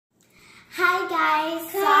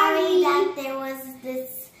guys, sorry that there was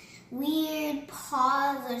this weird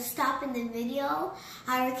pause or stop in the video.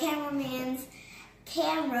 Our cameraman's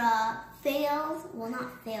camera failed. Well,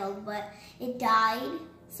 not failed, but it died.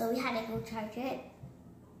 So we had to go charge it.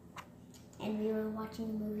 And we were watching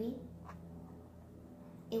a movie.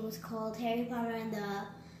 It was called Harry Potter and the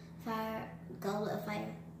Goblet of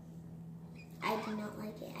Fire. I did not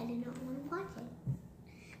like it. I did not want to watch it.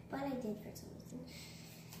 But I did for some reason.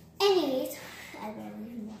 Anyways, I barely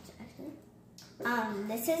even watched it actually.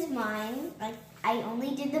 This is mine. Like, I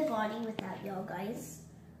only did the body without y'all guys.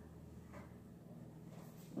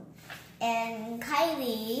 And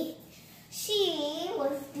Kylie, she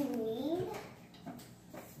was doing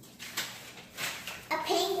a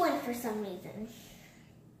penguin for some reason.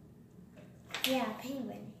 Yeah, a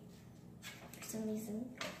penguin. For some reason.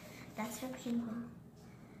 That's her penguin.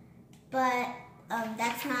 But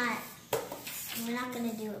that's not, we're not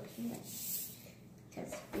gonna do a penguin.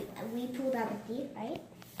 Because we pulled out a teeth, right?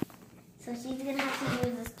 So she's gonna have to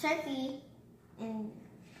use this turkey and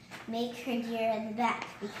make her deer in the back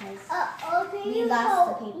because we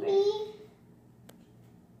lost the paper.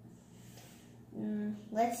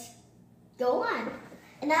 Let's go on.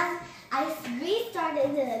 And now I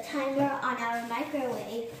restarted the timer on our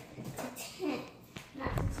microwave to 10,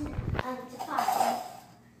 not to 10, to 5.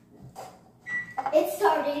 It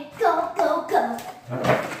started. Go, go, go.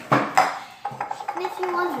 And if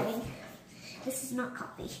you're wondering, this is not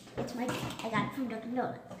coffee. It's my drink. I got it from Dunkin'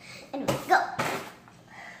 Donuts. Anyway, go.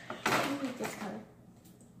 I like this color.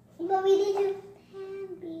 But we did do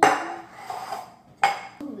Bambi.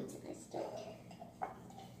 Ooh, it's a nice dark.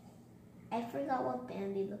 I forgot what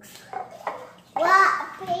Bambi looks like. What?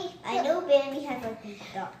 I know Bambi has like these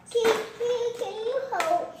dots. Can you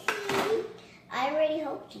help me? I already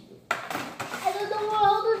helped you. I don't know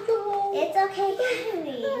how to do. It's okay,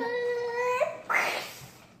 Kylie.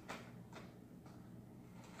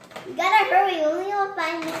 You gotta hurry. We only have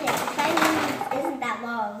 5 minutes. 5 minutes isn't that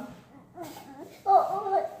long.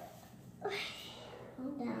 Calm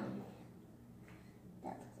down.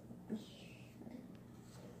 That looks ugly.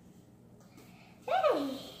 Hey.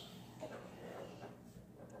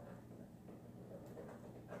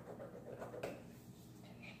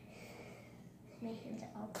 My hands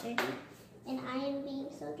are all dirty. And I am being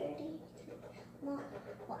so dirty. Well,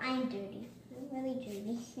 I am dirty. I'm really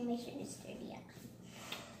dirty. My shirt is dirty, actually.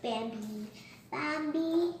 Bambi.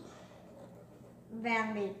 Bambi.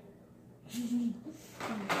 Bambi.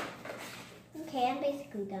 Okay, I'm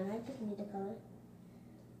basically done. I just need the color.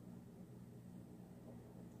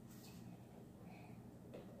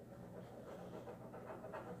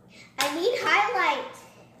 I need highlight.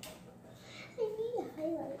 I need a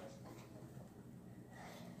highlight.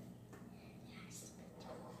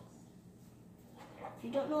 If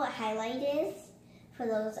you don't know what highlight is, for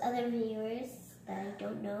those other viewers that I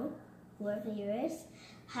don't know, who are viewers,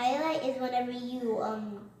 highlight is whenever you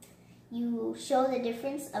show the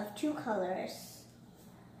difference of 2 colors.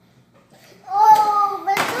 Oh,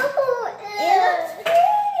 but look, it looks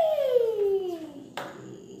pretty.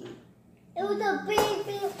 It was a big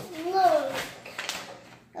look.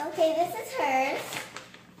 Okay, this is hers.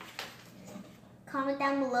 Comment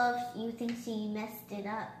down below if you think she messed it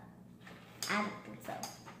up. I don't think so.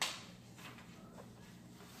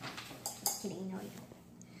 Just kidding, no, you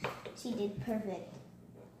don't. She did perfect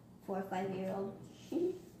for a 5-year-old.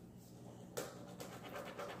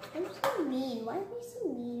 I'm so mean. Why are we so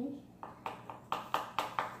mean?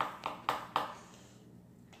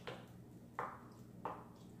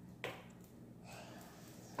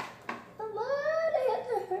 Come on, I have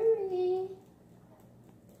to hurry.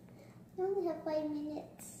 I only have 5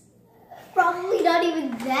 minutes. Probably not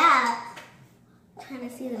even that. I'm trying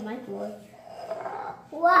to see the microwave.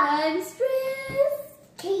 What? I'm stressed.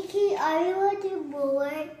 Kiki, are you going to do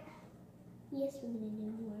more? Yes, we're going to do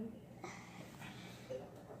more.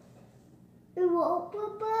 What,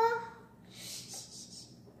 Papa?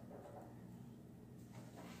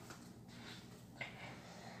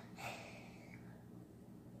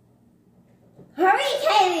 Hurry,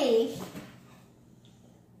 Kaylee!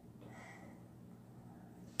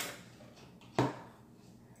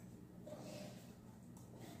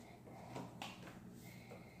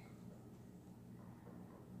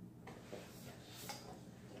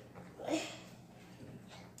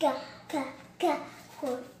 Ga, ga, ga, go,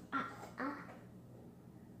 ah, ah.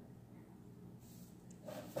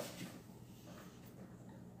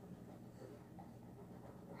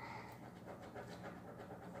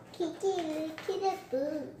 Kiki, look at the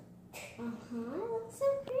boot. Looks so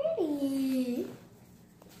pretty.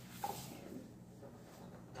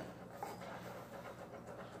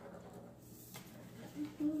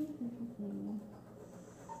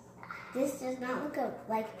 This does not look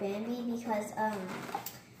like Bambi because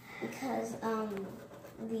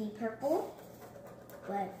the purple,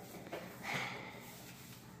 but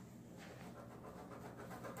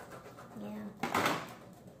yeah.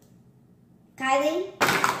 Kylie,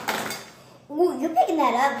 ooh, you're picking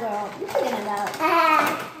that up, girl. You're picking it up.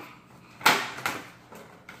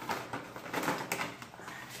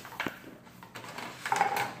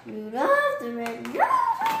 Rudolph the red-nosed.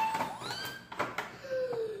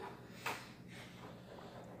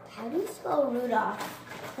 How do you spell Rudolph?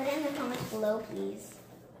 Put it in the comments below, please.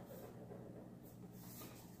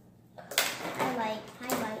 Highlight,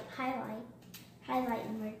 highlight, highlight, highlight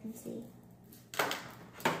emergency.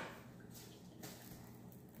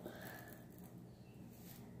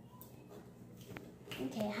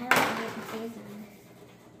 Okay, highlight emergency is on.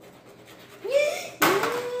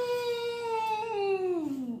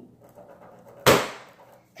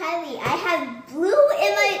 Kylie, I have blue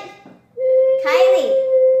in my... Kylie!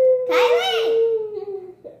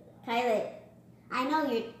 I know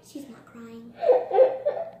she's not crying.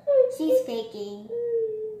 She's faking.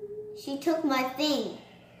 She took my thing.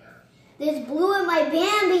 There's blue in my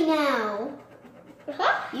Bambi now.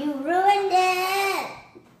 You ruined it.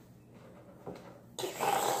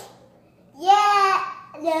 Yeah,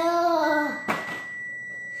 no.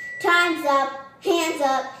 Time's up. Hands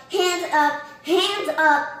up. Hands up. Hands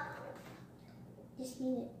up. Just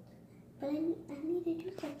need it. But I need to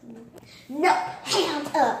do something. No, hands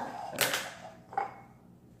up.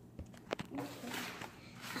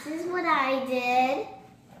 This is what I did.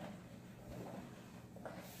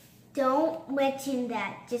 Don't mention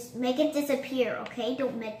that. Just make it disappear, okay?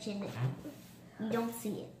 Don't mention it. You don't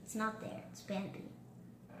see it. It's not there. It's Bambi.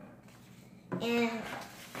 And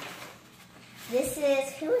this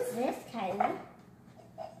is, who is this, Kylie?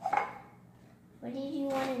 What did you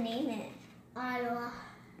want to name it? Ira.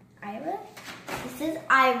 Ira? This is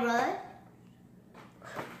Ira.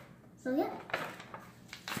 So yeah.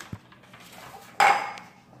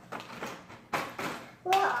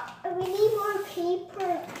 Well, we need more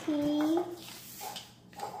paper, please.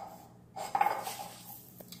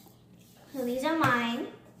 So these are mine.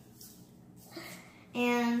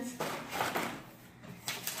 And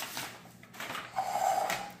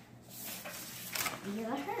these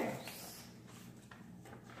are hers.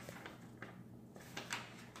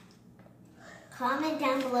 Comment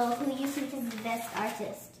down below who you think is the best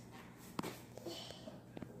artist.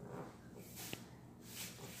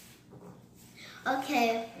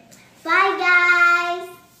 Okay. Bye, guys.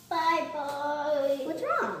 Bye-bye. What's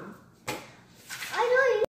wrong?